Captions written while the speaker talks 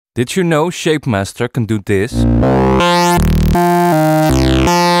Did you know Shapemaster can do this?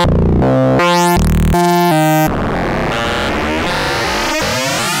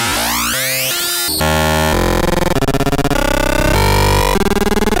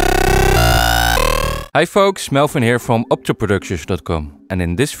 Hi folks, Melvin here from Optoproductions.com, and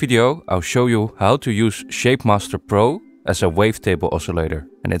in this video I'll show you how to use Shapemaster Pro as a wavetable oscillator.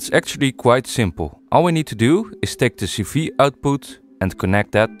 And it's actually quite simple. All we need to do is take the CV output and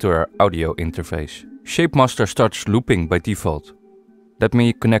connect that to our audio interface. Shapemaster starts looping by default. Let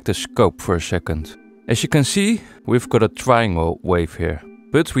me connect the scope for a second. As you can see, we've got a triangle wave here,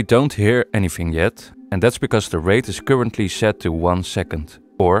 but we don't hear anything yet, and that's because the rate is currently set to 1 second,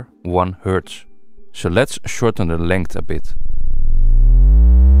 or 1 Hertz. So let's shorten the length a bit.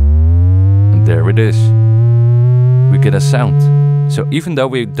 And there it is. We get a sound. So even though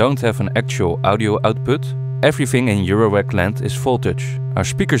we don't have an actual audio output, everything in Eurorack land is voltage. Our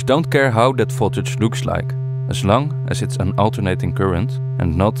speakers don't care how that voltage looks like, as long as it's an alternating current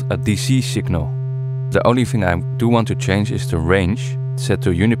and not a DC signal. The only thing I do want to change is the range. It's set to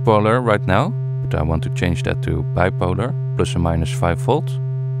unipolar right now, but I want to change that to bipolar, plus or minus 5 volts.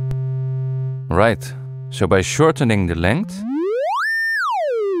 Right, so by shortening the length,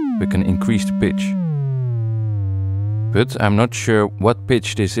 we can increase the pitch. But I'm not sure what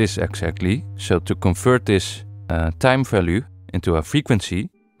pitch this is exactly, so to convert this time value into a frequency,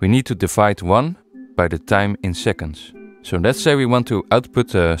 we need to divide 1 by the time in seconds. So let's say we want to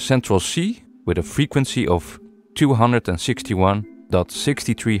output a central C with a frequency of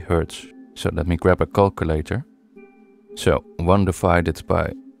 261.63 Hz. So let me grab a calculator. So 1 divided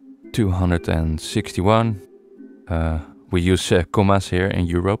by 261, we use commas here in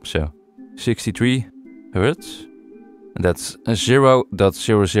Europe, so 63 Hz. And that's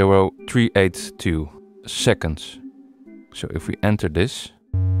 0.00382 seconds. So if we enter this,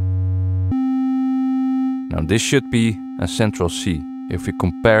 now this should be a central C. If we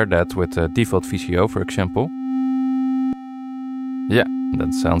compare that with a default VCO, for example, yeah,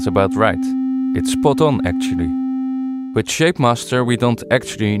 that sounds about right. It's spot on actually. With Shapemaster we don't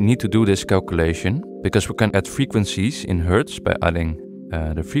actually need to do this calculation, because we can add frequencies in Hertz by adding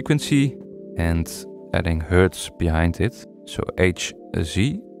the frequency and adding Hertz behind it, so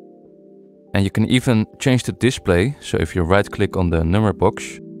HZ. And you can even change the display, so if you right click on the number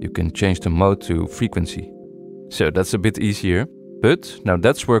box, you can change the mode to frequency. So that's a bit easier. But now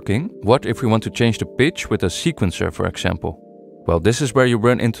that's working, what if we want to change the pitch with a sequencer, for example? Well, this is where you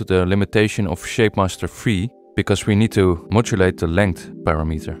run into the limitation of Shapemaster 3, because we need to modulate the length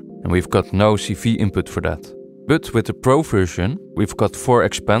parameter, and we've got no CV input for that. But with the Pro version, we've got 4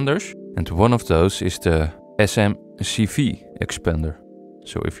 expanders, and one of those is the SM-CV expander.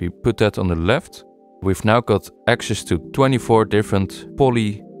 So if you put that on the left, we've now got access to 24 different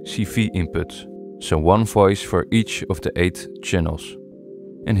poly CV inputs. So 1 voice for each of the 8 channels.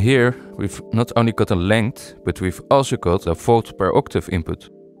 And here we've not only got a length, but we've also got a volt per octave input.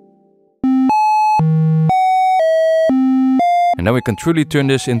 And now we can truly turn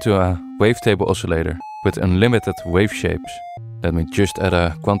this into a wavetable oscillator with unlimited wave shapes. Let me just add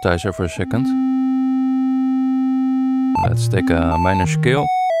a quantizer for a second. Let's take a minor scale.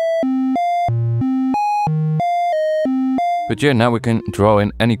 But yeah, now we can draw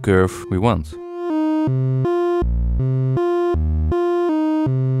in any curve we want.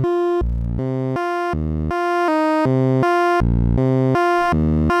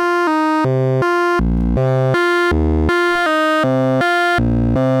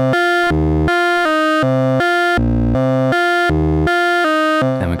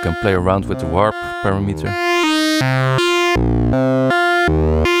 And we can play around with the warp parameter.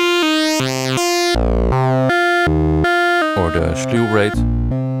 Or the slew rate.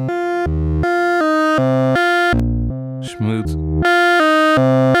 Smooth.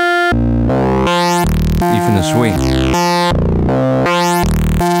 Even a swing.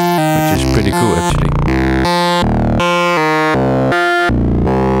 Which is pretty cool actually.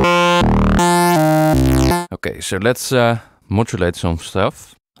 Okay, so let's modulate some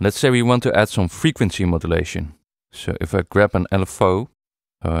stuff. Let's say we want to add some frequency modulation. So if I grab an LFO,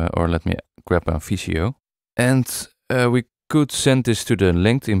 or let me grab a VCO, and we could send this to the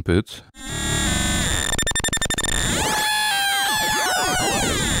length input.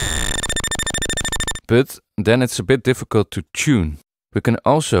 But then it's a bit difficult to tune. We can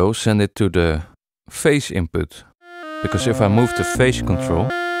also send it to the phase input, because if I move the phase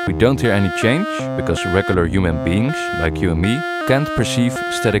control, we don't hear any change, because regular human beings, like you and me, can't perceive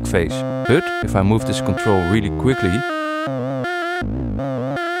static phase. But if I move this control really quickly,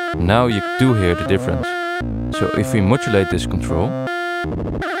 now you do hear the difference. So if we modulate this control,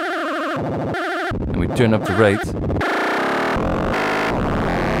 turn up the rate,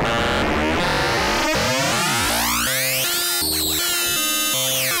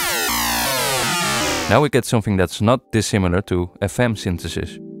 now we get something that's not dissimilar to FM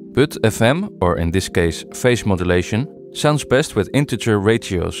synthesis. But FM, or in this case phase modulation, sounds best with integer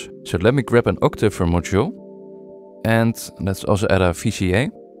ratios. So let me grab an octave module, and let's also add a VCA,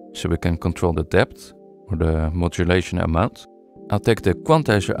 so we can control the depth or the modulation amount. I'll take the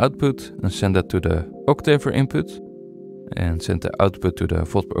quantizer output and send that to the octaver input, and send the output to the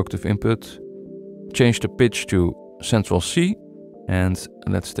volt per octave input. Change the pitch to central C, and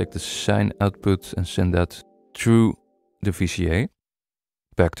let's take the sine output and send that through the VCA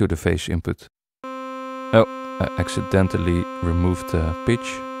back to the phase input. Oh, I accidentally removed the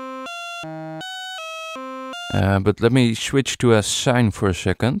pitch. But let me switch to a sine for a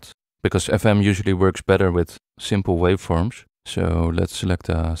second, because FM usually works better with simple waveforms. So let's select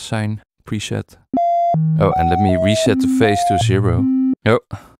a sine preset. Oh, and let me reset the phase to 0. Oh,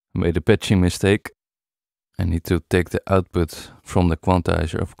 I made a patching mistake. I need to take the output from the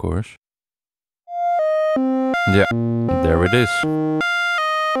quantizer, of course. Yeah, there it is.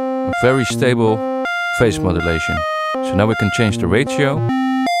 A very stable phase modulation. So now we can change the ratio.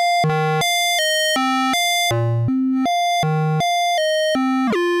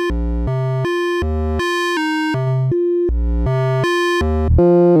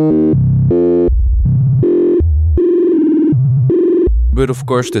 But of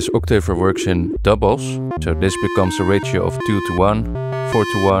course this octaver works in doubles, so this becomes a ratio of 2 to 1, 4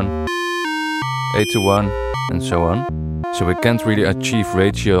 to 1, 8 to 1, and so on. So we can't really achieve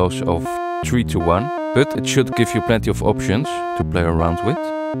ratios of 3 to 1, but it should give you plenty of options to play around with.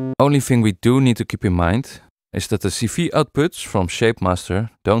 Only thing we do need to keep in mind is that the CV outputs from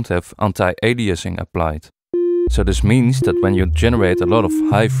Shapemaster don't have anti-aliasing applied. So this means that when you generate a lot of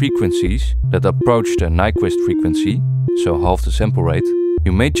high frequencies that approach the Nyquist frequency, so half the sample rate,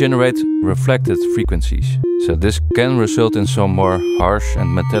 you may generate reflected frequencies. So this can result in some more harsh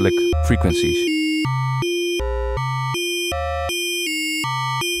and metallic frequencies.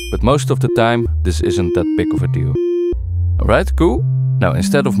 But most of the time, this isn't that big of a deal. Alright, cool. Now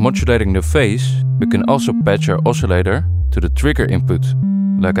instead of modulating the phase, we can also patch our oscillator to the trigger input,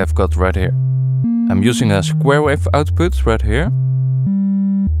 like I've got right here. I'm using a square wave output right here.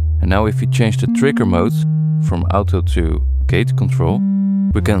 And now if we change the trigger mode from auto to gate control,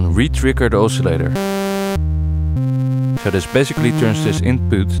 we can re-trigger the oscillator. So this basically turns this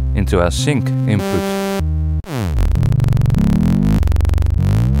input into a sync input.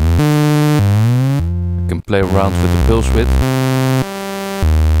 I can play around with the pulse width.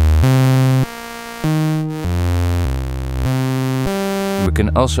 We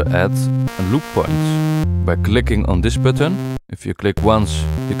can also add loop points by clicking on this button. If you click once,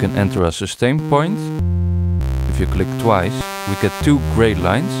 you can enter a sustain point. If you click twice, we get two gray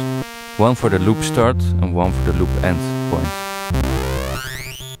lines, one for the loop start and one for the loop end point.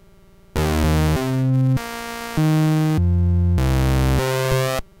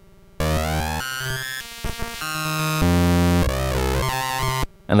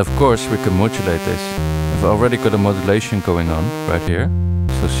 And of course we can modulate this. I've already got a modulation going on right here.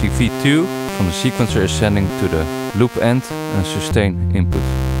 So CV2 from the sequencer is sending to the loop end and sustain input.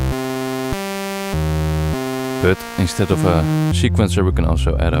 But instead of a sequencer we can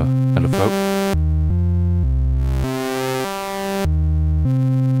also add a LFO.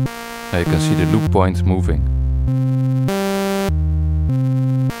 Now you can see the loop point moving.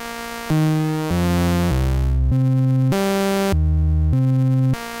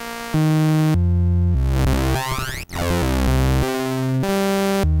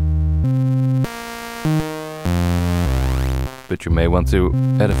 But you may want to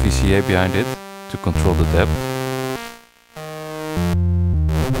add a VCA behind it to control the depth.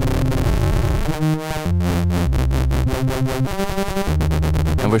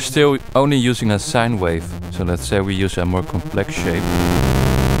 And we're still only using a sine wave, so let's say we use a more complex shape.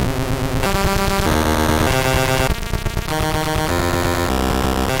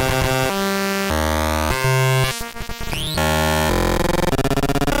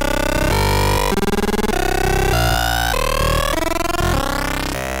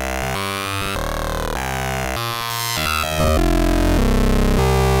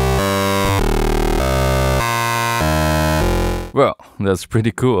 Well, that's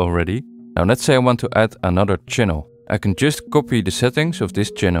pretty cool already. Now let's say I want to add another channel. I can just copy the settings of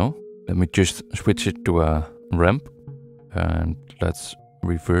this channel. Let me just switch it to a ramp. And let's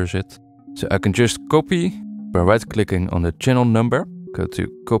reverse it. So I can just copy by right clicking on the channel number. Go to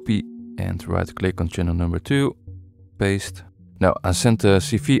copy and right click on channel number 2. Paste. Now I sent the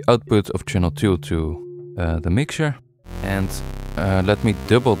CV output of channel 2 to the mixer, and let me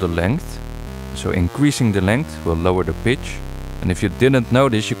double the length. So increasing the length will lower the pitch. And if you didn't know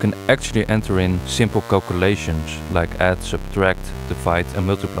this, you can actually enter in simple calculations like add, subtract, divide and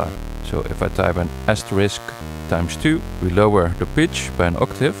multiply. So if I type an asterisk times 2, we lower the pitch by an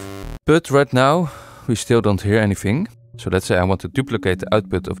octave. But right now we still don't hear anything. So let's say I want to duplicate the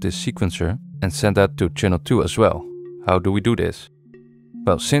output of this sequencer and send that to channel 2 as well. How do we do this?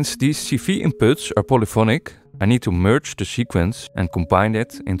 Well, since these CV inputs are polyphonic, I need to merge the sequence and combine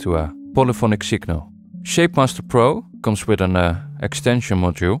it into a polyphonic signal. Shapemaster Pro comes with an extension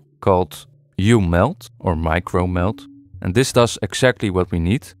module called UMelt or Micro Melt, and this does exactly what we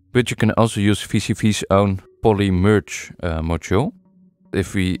need, but you can also use VCV's own poly merge module.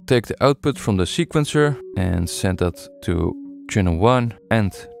 If we take the output from the sequencer and send that to channel 1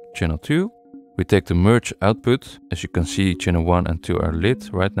 and channel 2, we take the merge output. As you can see, channel 1 and 2 are lit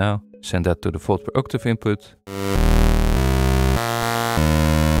right now. Send that to the volt per octave input.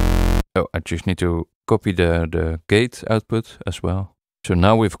 Oh, I just need to copy the gate output as well. So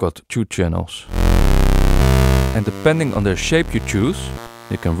now we've got 2 channels. And depending on the shape you choose,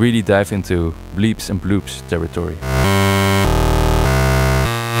 you can really dive into bleeps and bloops territory.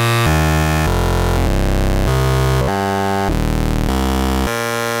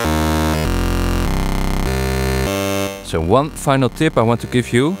 So one final tip I want to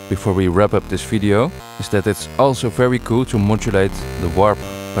give you before we wrap up this video is that it's also very cool to modulate the warp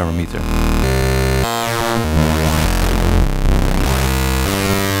parameter.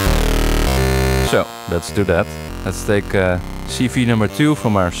 So let's do that. Let's take CV number 2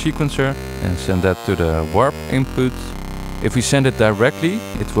 from our sequencer and send that to the warp input. If we send it directly,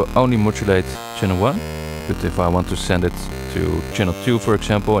 it will only modulate channel 1. But if I want to send it to channel 2, for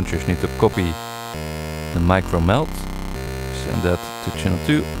example, and just need to copy the micro melt, send that to channel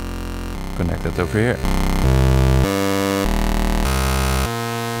 2, connect that over here.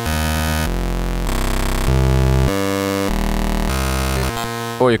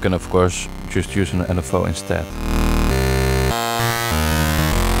 Or you can of course just use an LFO instead.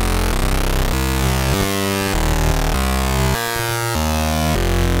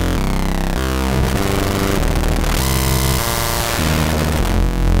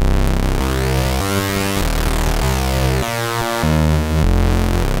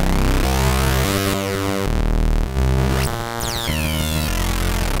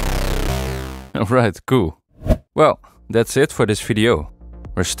 Alright, cool. Well, that's it for this video.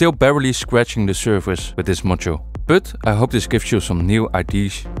 We're still barely scratching the surface with this module, but I hope this gives you some new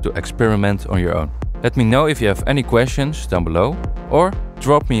ideas to experiment on your own. Let me know if you have any questions down below, or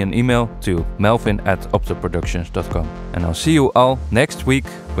drop me an email to melvin@optoproductions.com. And I'll see you all next week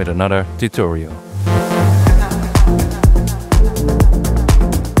with another tutorial.